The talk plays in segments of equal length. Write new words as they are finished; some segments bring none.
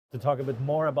To talk a bit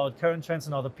more about current trends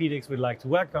in orthopedics, we'd like to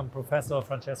welcome Professor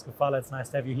Francesco Falez. Nice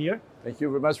to have you here. Thank you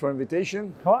very much for the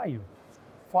invitation. How are you?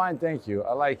 Fine, thank you.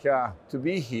 I like to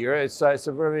be here. It's a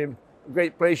very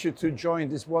great pleasure to join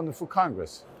this wonderful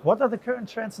Congress. What are the current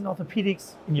trends in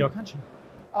orthopedics in your country?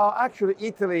 Actually,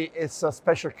 Italy is a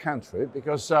special country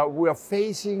because we are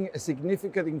facing a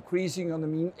significant increasing on the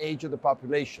mean age of the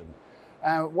population.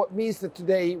 What means that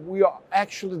today we are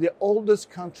actually the oldest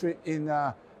country in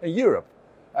Europe.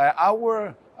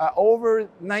 Our over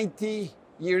 90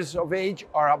 years of age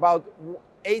are about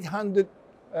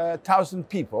 800,000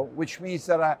 people, which means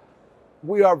that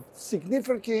we are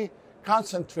significantly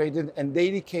concentrated and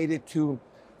dedicated to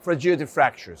fragility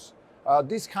fractures.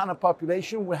 This kind of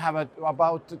population, we have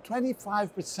about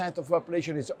 25% of the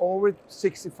population is over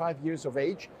 65 years of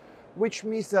age, which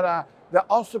means that the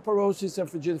osteoporosis and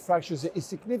fragility fractures is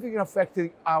significantly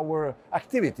affecting our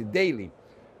activity daily.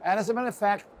 And as a matter of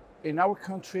fact, in our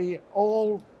country,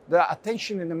 all the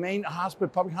attention in the main hospital,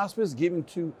 public hospitals, given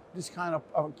to this kind of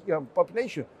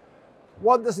population.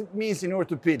 What does it mean in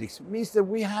orthopedics? It means that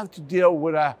we have to deal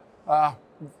with a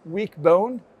weak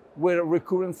bone, with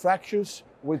recurrent fractures,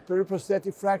 with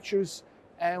periprosthetic fractures,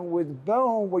 and with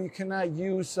bone where you cannot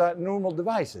use normal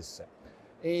devices.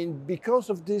 And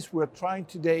because of this, we're trying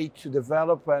today to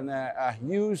develop and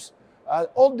use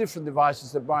all different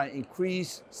devices that might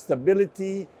increase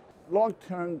stability,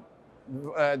 long-term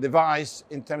device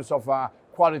in terms of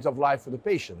quality of life for the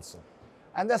patients.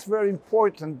 And that's very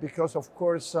important because, of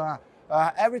course,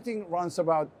 everything runs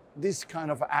about this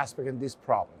kind of aspect and this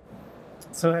problem.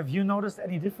 So have you noticed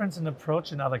any difference in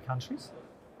approach in other countries?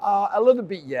 A little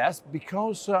bit, yes,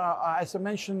 because as I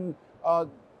mentioned,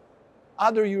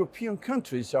 other European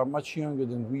countries are much younger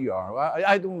than we are.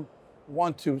 I don't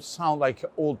want to sound like an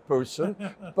old person,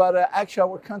 but actually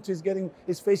our country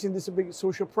is facing this big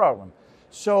social problem.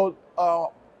 So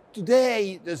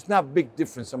today, there's not big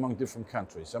difference among different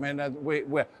countries. I mean,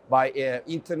 we're by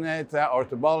internet,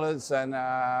 Orthopaedics and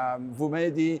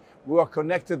Vumedi, we are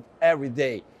connected every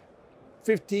day.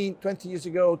 15, 20 years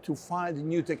ago, to find a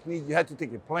new technique, you had to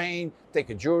take a plane, take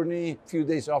a journey, a few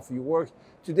days off your work.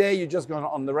 Today, you just go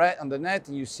on the net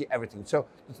and you see everything. So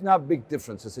it's not big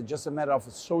differences. It's just a matter of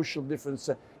a social difference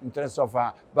in terms of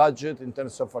budget, in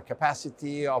terms of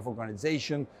capacity, of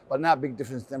organization, but not big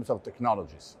difference in terms of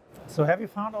technologies. So have you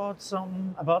found out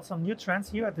about some new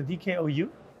trends here at the DKOU?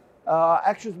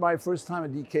 Actually, it's my first time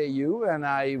at DKOU, and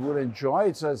I will enjoy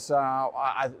it. As,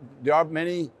 there are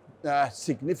many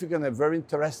significant and very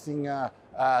interesting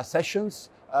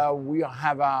sessions.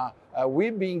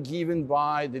 We've been given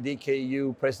by the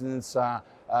DKOU president's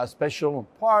special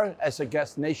part as a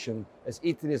guest nation, as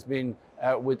Italy has been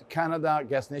with Canada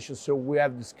guest nation. So we are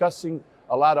discussing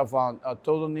a lot of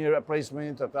total knee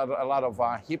replacement, a lot of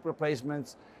hip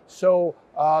replacements. So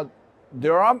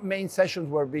there are main sessions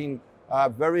where being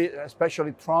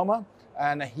especially trauma.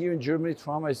 And here in Germany,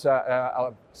 trauma is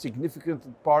a significant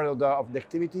part of the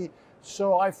activity.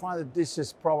 So I find that this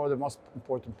is probably the most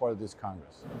important part of this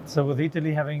Congress. So with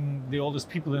Italy having the oldest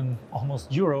people in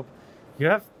almost Europe, you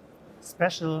have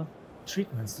special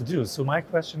treatments to do. So my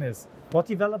question is, what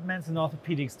developments in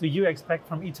orthopedics do you expect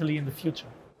from Italy in the future?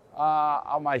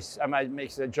 I might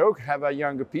make a joke, have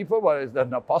younger people, but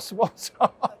that's not possible.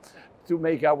 So to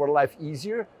make our life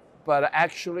easier. But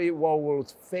actually what we'll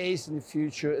face in the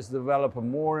future is develop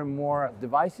more and more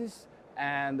devices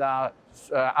and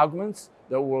augments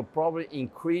that will probably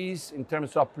increase in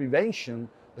terms of prevention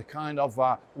the kind of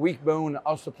weak bone,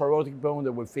 osteoporotic bone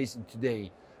that we're facing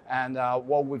today. And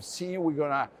what we've seen, we're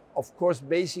gonna, of course,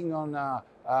 basing on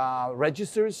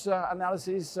registers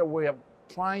analysis, we are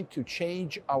trying to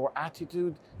change our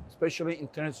attitude, especially in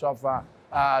terms of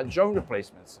joint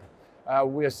replacements.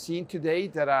 We are seeing today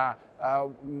that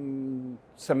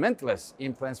cementless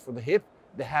implants for the hip,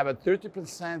 they have a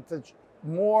 30%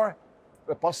 more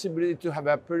possibility to have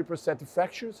periprosthetic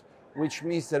fractures, which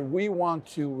means that we want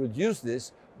to reduce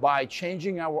this by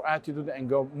changing our attitude and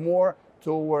go more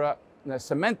toward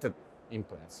cemented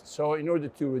implants. So in order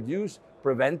to reduce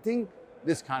preventing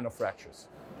this kind of fractures.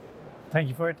 Thank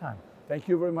you for your time. Thank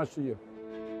you very much to you.